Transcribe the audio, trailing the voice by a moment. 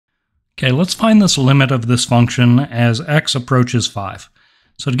Okay, let's find this limit of this function as x approaches 5.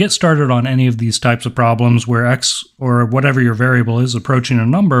 So to get started on any of these types of problems where x, or whatever your variable is, approaching a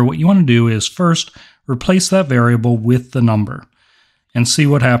number, what you want to do is first replace that variable with the number and see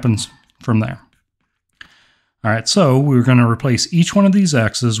what happens from there. All right, so we're going to replace each one of these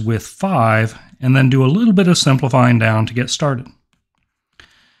x's with 5 and then do a little bit of simplifying down to get started.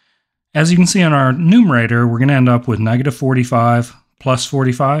 As you can see on our numerator, we're going to end up with negative 45 plus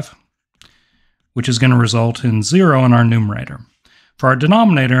 45, which is going to result in 0 in our numerator. For our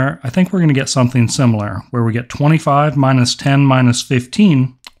denominator, I think we're going to get something similar, where we get 25 minus 10 minus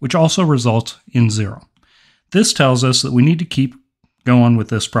 15, which also results in 0. This tells us that we need to keep going with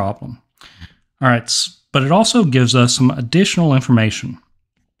this problem. All right, but it also gives us some additional information.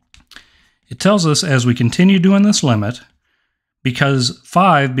 It tells us as we continue doing this limit, because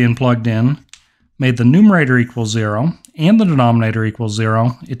 5 being plugged in made the numerator equal 0 and the denominator equals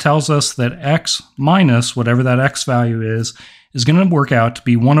 0, it tells us that x minus whatever that x value is going to work out to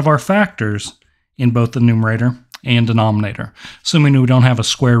be one of our factors in both the numerator and denominator, assuming we don't have a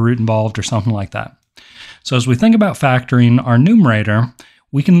square root involved or something like that. So as we think about factoring our numerator,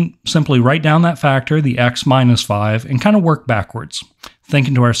 we can simply write down that factor, the x minus 5, and kind of work backwards,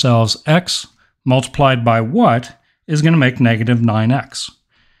 thinking to ourselves, x multiplied by what is going to make negative 9x.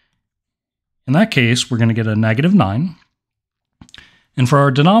 In that case, we're going to get a negative 9. And for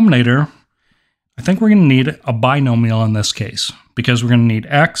our denominator, I think we're going to need a binomial in this case, because we're going to need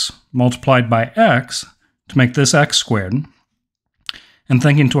x multiplied by x to make this x squared. And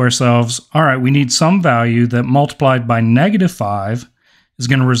thinking to ourselves, all right, we need some value that multiplied by negative 5 is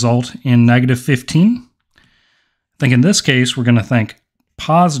going to result in negative 15. I think in this case, we're going to think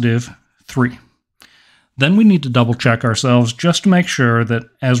positive 3. Then we need to double check ourselves just to make sure that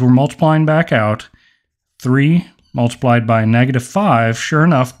as we're multiplying back out, 3 multiplied by negative 5, sure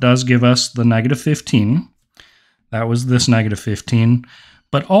enough, does give us the negative 15. That was this negative 15.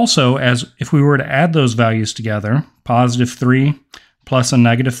 But also, as if we were to add those values together, positive 3 plus a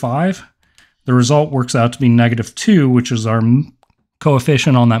negative 5, the result works out to be negative 2, which is our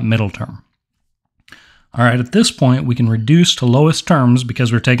coefficient on that middle term. All right, at this point, we can reduce to lowest terms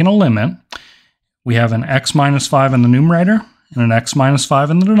because we're taking a limit. We have an x minus 5 in the numerator and an x minus 5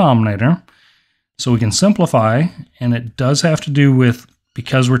 in the denominator. So we can simplify, and it does have to do with,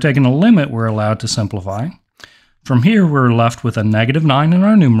 because we're taking a limit, we're allowed to simplify. From here, we're left with a negative 9 in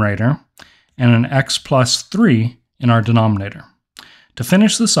our numerator and an x plus 3 in our denominator. To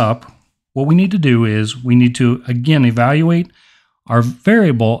finish this up, what we need to do is we need to, again, evaluate our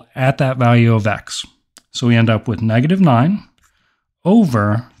variable at that value of x. So we end up with negative 9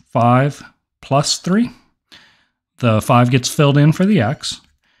 over 5 plus 3. The 5 gets filled in for the x,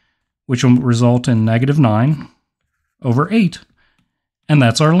 which will result in negative 9 over 8, and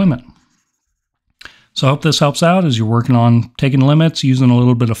that's our limit. So I hope this helps out as you're working on taking limits, using a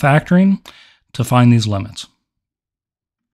little bit of factoring to find these limits.